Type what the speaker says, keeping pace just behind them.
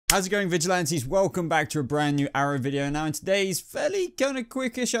How's it going, Vigilantes? Welcome back to a brand new Arrow video. Now in today's fairly kind of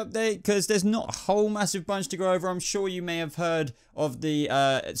quickish update, because there's not a whole massive bunch to go over. I'm sure you may have heard of the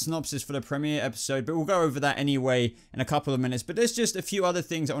synopsis for the premiere episode, but we'll go over that anyway in a couple of minutes. But there's just a few other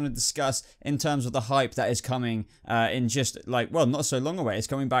things I want to discuss in terms of the hype that is coming in just like, well, not so long away. It's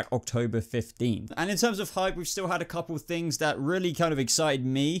coming back October 15th. And in terms of hype, we've still had a couple of things that really kind of excited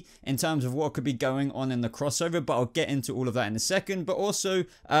me in terms of what could be going on in the crossover, but I'll get into all of that in a second. But also,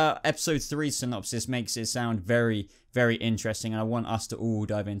 episode 3 synopsis makes it sound very interesting, and I want us to all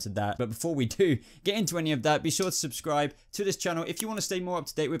dive into that. But before we do get into any of that, be sure to subscribe to this channel if you want to stay more up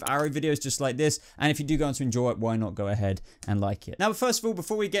to date with Arrow videos just like this, and if you do go on to enjoy it, why not go ahead and like it. Now, first of all,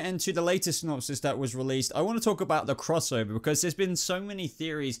 before we get into the latest synopsis that was released, I want to talk about the crossover, because there's been so many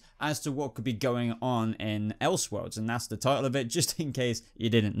theories as to what could be going on in Elseworlds, and that's the title of it, just in case you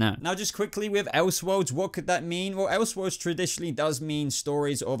didn't know. Now, just quickly with Elseworlds, what could that mean? Well, Elseworlds traditionally does mean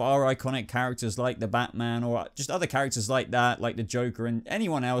stories of our iconic characters like the Batman, or just other characters like that, like the Joker and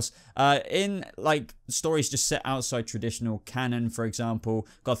anyone else, in like stories just set outside traditional canon, for example,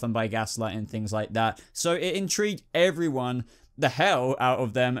 Gotham by Gaslight and things like that. So it intrigued everyone, the hell out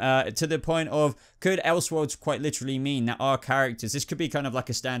of them, to the point of, could Elseworlds quite literally mean that our characters, this could be kind of like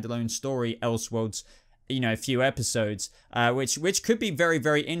a standalone story, Elseworlds, you know, a few episodes, which could be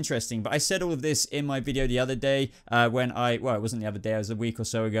very interesting. But I said all of this in my video the other day, when well, it wasn't the other day, it was a week or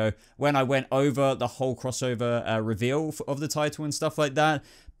so ago, when I went over the whole crossover reveal of the title and stuff like that.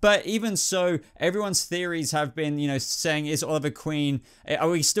 But even so, everyone's theories have been, you know, saying, is Oliver Queen, are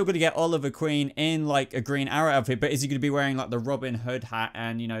we still going to get Oliver Queen in like a Green Arrow outfit, but is he going to be wearing like the Robin Hood hat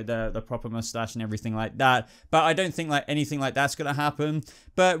and, you know, the proper mustache and everything like that? But I don't think like anything like that's going to happen.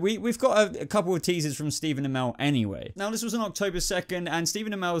 But we've got a couple of teasers from Stephen Amell anyway. Now, this was on October 2nd, and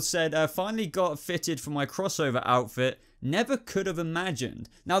Stephen Amell said, finally got fitted for my crossover outfit. Never could have imagined.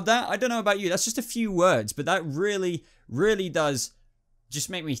 Now that, I don't know about you, that's just a few words, but that really does just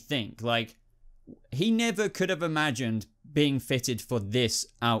make me think, like, he never could have imagined being fitted for this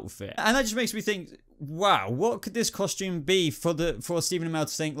outfit. And that just makes me think, wow, what could this costume be for Stephen Amell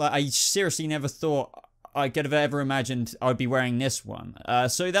to think, like, I seriously never thought I could have ever imagined I'd be wearing this one.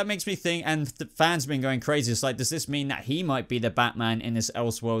 So that makes me think, and the fans have been going crazy. It's like, does this mean that he might be the Batman in this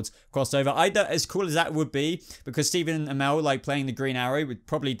Elseworlds crossover? I don't, as cool as that would be, because Stephen Amell, like, playing the Green Arrow,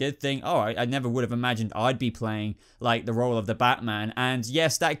 probably did think, oh, I never would have imagined I'd be playing, like, the role of the Batman. And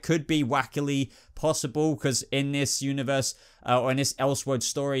yes, that could be wackily possible, because in this universe, or in this Elseworlds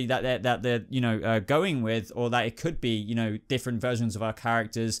story that they're you know, going with, or that it could be, you know, different versions of our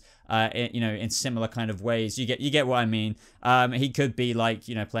characters, you know, in similar kind of ways. You get what I mean. He could be like,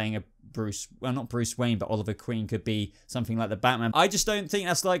 you know, playing a Bruce, well, not Bruce Wayne, but Oliver Queen could be something like the Batman. I just don't think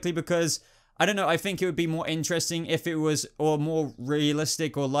that's likely, because I don't know, I think it would be more interesting if it was, or more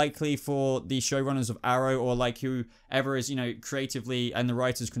realistic or likely for the showrunners of Arrow, or like whoever is, you know, creatively and the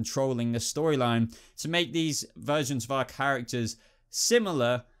writers controlling the storyline, to make these versions of our characters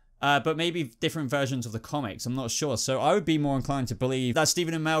similar, but maybe different versions of the comics. I'm not sure. So I would be more inclined to believe that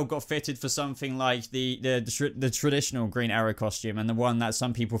Stephen Amell got fitted for something like the traditional Green Arrow costume, and the one that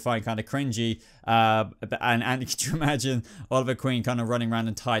some people find kind of cringy. And could you imagine Oliver Queen kind of running around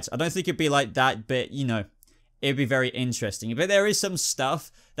in tights? I don't think it'd be like that, but, you know, it'd be very interesting. But there is some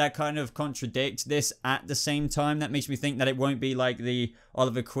stuff that kind of contradicts this at the same time. That makes me think that it won't be like the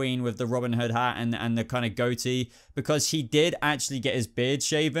Oliver Queen with the Robin Hood hat and the kind of goatee, because he did actually get his beard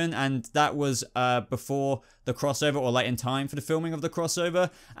shaven, and that was before the crossover, or like in time for the filming of the crossover.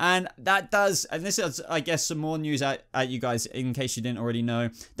 And that does, and this is, I guess, some more news at you guys, in case you didn't already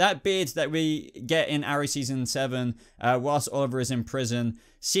know, that beard that we get in Arrow Season 7, whilst Oliver is in prison,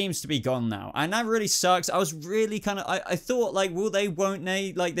 seems to be gone now. And that really sucks. I was really kind of, I thought, like, will they, won't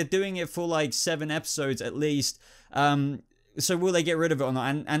they? Like, they're doing it for like 7 episodes at least. So will they get rid of it or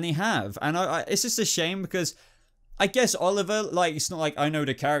not? And they have. And it's just a shame, because I guess Oliver, like, it's not like I know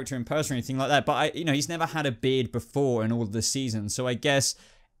the character in person or anything like that, but you know, he's never had a beard before in all of the seasons. So I guess,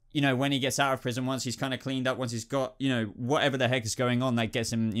 you know, when he gets out of prison, once he's kind of cleaned up, once he's got, you know, whatever the heck is going on that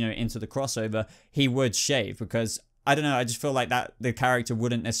gets him, you know, into the crossover, he would shave, because I don't know, I just feel like that the character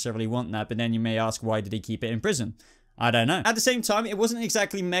wouldn't necessarily want that. But then you may ask, why did he keep it in prison? I don't know. At the same time, it wasn't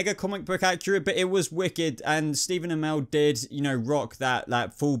exactly mega comic book accurate, but it was wicked, and Stephen Amell did, you know, rock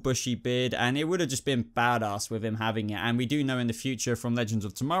that full bushy beard, and it would have just been badass with him having it. And we do know in the future from Legends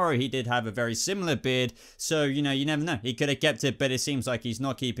of Tomorrow, he did have a very similar beard, so, you know, you never know. He could have kept it, but it seems like he's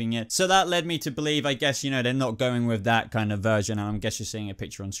not keeping it. So that led me to believe, I guess, you know, they're not going with that kind of version, and I guess you're seeing a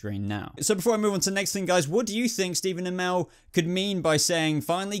picture on screen now. So before I move on to the next thing, guys, what do you think Stephen Amell could mean by saying,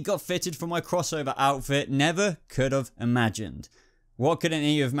 finally got fitted for my crossover outfit, never could have imagined? What couldn't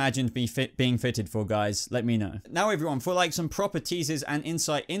you have imagined being fitted for, guys? Let me know. Now, everyone, for like some proper teasers and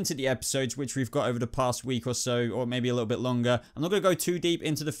insight into the episodes, which we've got over the past week or so, or maybe a little bit longer, I'm not going to go too deep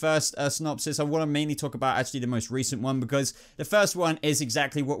into the first synopsis. I want to mainly talk about actually the most recent one, because the first one is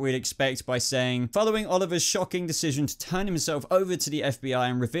exactly what we'd expect by saying, following Oliver's shocking decision to turn himself over to the FBI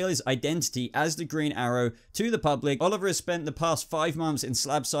and reveal his identity as the Green Arrow to the public, Oliver has spent the past 5 months in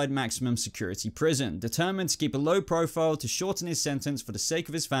Slabside Maximum Security Prison. Determined to keep a low profile to shorten his sentence for the sake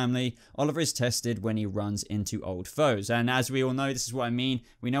of his family, Oliver is tested when he runs into old foes. And as we all know, this is what I mean.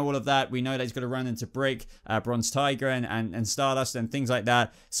 We know all of that. We know that he's going to run into Brick, Bronze Tiger, and Stardust and things like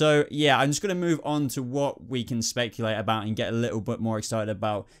that. So yeah, I'm just going to move on to what we can speculate about and get a little bit more excited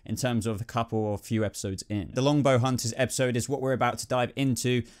about in terms of a couple or few episodes in. The Longbow Hunters episode is what we're about to dive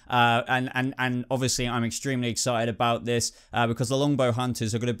into, and obviously I'm extremely excited about this because the Longbow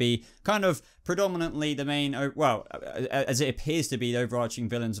Hunters are going to be kind of predominantly the main, well, as it appears to be, the overarching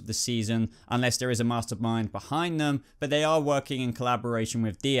villains of the season, unless there is a mastermind behind them, but they are working in collaboration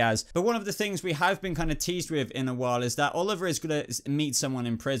with Diaz. But one of the things we have been kind of teased with in a while is that Oliver is going to meet someone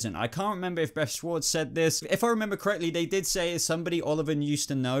in prison. I can't remember if Beth Schwartz said this. If I remember correctly, they did say it's somebody Oliver used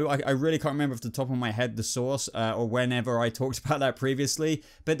to know. I really can't remember off the top of my head the source, or whenever I talked about that previously,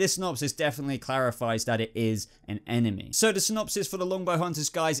 but this synopsis definitely clarifies that it is an enemy. So the synopsis for the Longbow Hunters,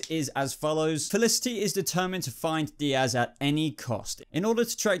 guys, is as follows. Felicity is determined to find Diaz at any cost. In order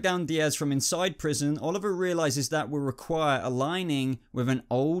to track down Diaz from inside prison, Oliver realizes that will require aligning with an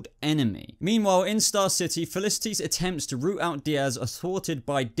old enemy. Meanwhile, in Star City, Felicity's attempts to root out Diaz are thwarted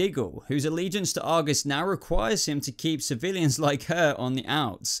by Diggle, whose allegiance to Argus now requires him to keep civilians like her on the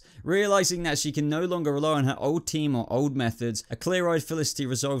outs. Realizing that she can no longer rely on her old team or old methods, a clear-eyed Felicity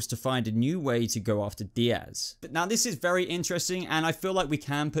resolves to find a new way to go after Diaz. But now this is very interesting, and I feel like we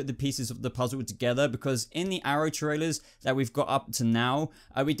can put the pieces of the puzzle together, because in the Arrow trailers that we've got up to now,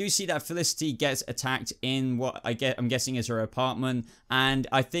 we do see that Felicity gets attacked in what I'm guessing is her apartment, and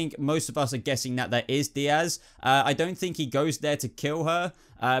I think most of us are guessing that that is Diaz. I don't think he goes there to kill her.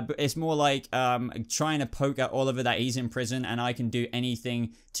 But it's more like trying to poke at Oliver that he's in prison and I can do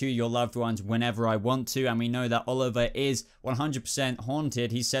anything to your loved ones whenever I want to. And we know that Oliver is 100%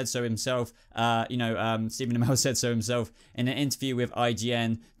 haunted. He said so himself. Stephen Amell said so himself in an interview with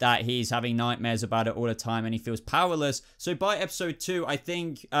IGN, that he's having nightmares about it all the time and he feels powerless. So by episode 2, I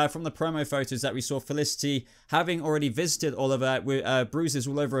think from the promo photos that we saw, Felicity having already visited Oliver with bruises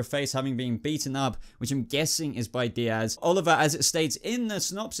all over her face, having been beaten up, which I'm guessing is by Diaz. Oliver, as it states in the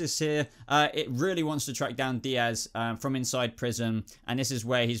synopsis here, it really wants to track down Diaz from inside prison, and this is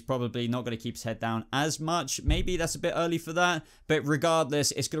where he's probably not going to keep his head down as much. Maybe that's a bit early for that, but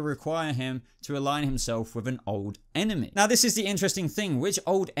regardless, it's going to require him to align himself with an old enemy. Now, this is the interesting thing. Which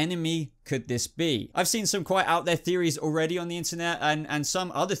old enemy could this be? I've seen some quite out there theories already on the internet, and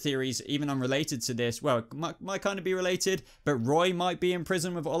some other theories even unrelated to this. Well, might kind of be related, but Roy might be in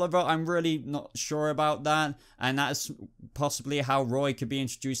prison with Oliver. I'm really not sure about that, and that's possibly how Roy could be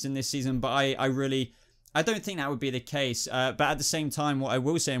introduced in this season, but I don't think that would be the case. But at the same time, what I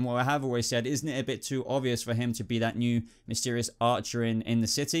will say, and what I have always said, isn't it a bit too obvious for him to be that new mysterious archer in the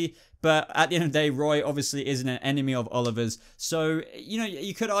city? But at the end of the day, Roy obviously isn't an enemy of Oliver's. So,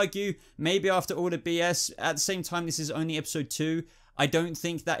 you could argue maybe after all the BS. At the same time, this is only episode 2. I don't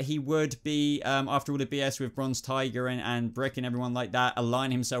think that he would be, after all the BS with Bronze Tiger and Brick and everyone like that,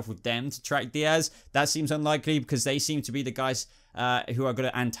 align himself with them to track Diaz. That seems unlikely, because they seem to be the guys who are going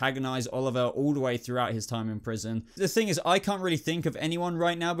to antagonize Oliver all the way throughout his time in prison. The thing is, I can't really think of anyone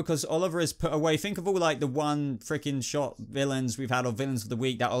right now, because Oliver has put away, think of all like the one freaking shot villains we've had, or villains of the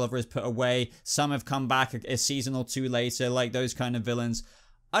week that Oliver has put away. Some have come back a season or 2 later, like those kind of villains.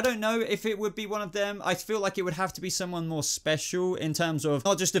 I don't know if it would be one of them. I feel like it would have to be someone more special, in terms of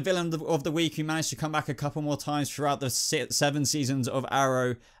not just a villain of the week who managed to come back a couple more times throughout the 7 seasons of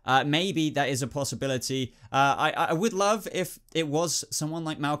Arrow. Maybe that is a possibility. I would love if it was someone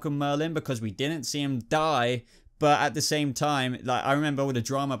like Malcolm Merlyn, because we didn't see him die. But at the same time, like, I remember all the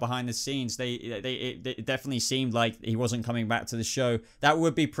drama behind the scenes. It definitely seemed like he wasn't coming back to the show. That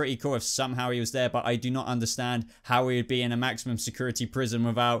would be pretty cool if somehow he was there, but I do not understand how he would be in a maximum security prison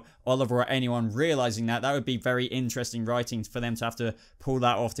without Oliver or anyone realizing that. That would be very interesting writing for them to have to pull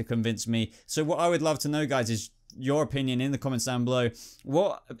that off to convince me. So what I would love to know, guys, is your opinion in the comments down below.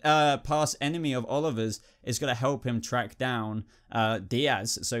 What past enemy of Oliver's is going to help him track down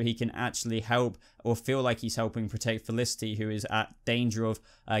Diaz, so he can actually help or feel like he's helping protect Felicity, who is at danger of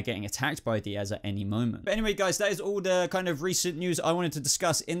getting attacked by Diaz at any moment. But anyway, guys, that is all the kind of recent news I wanted to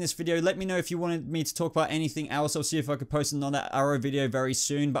discuss in this video. Let me know if you wanted me to talk about anything else. I'll see if I could post another Arrow video very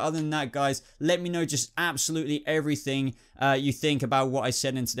soon. But other than that, guys, let me know just absolutely everything you think about what I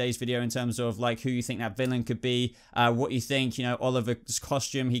said in today's video in terms of like who you think that villain could be, what you think, you know, Oliver's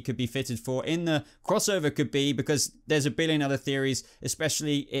costume he could be fitted for in the crossover could be, because there's a billion other theories,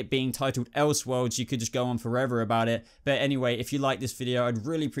 especially it being titled Elseworlds. You could just go on forever about it. But anyway, if you like this video, I'd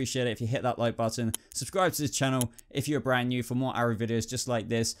really appreciate it if you hit that like button, subscribe to this channel if you're brand new for more Arrow videos just like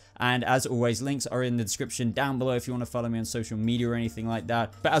this, and as always, links are in the description down below if you want to follow me on social media or anything like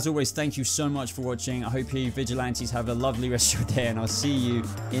that. But as always, thank you so much for watching. I hope you vigilantes have a lovely rest of your day, and I'll see you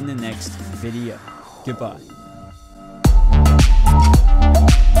in the next video. Goodbye.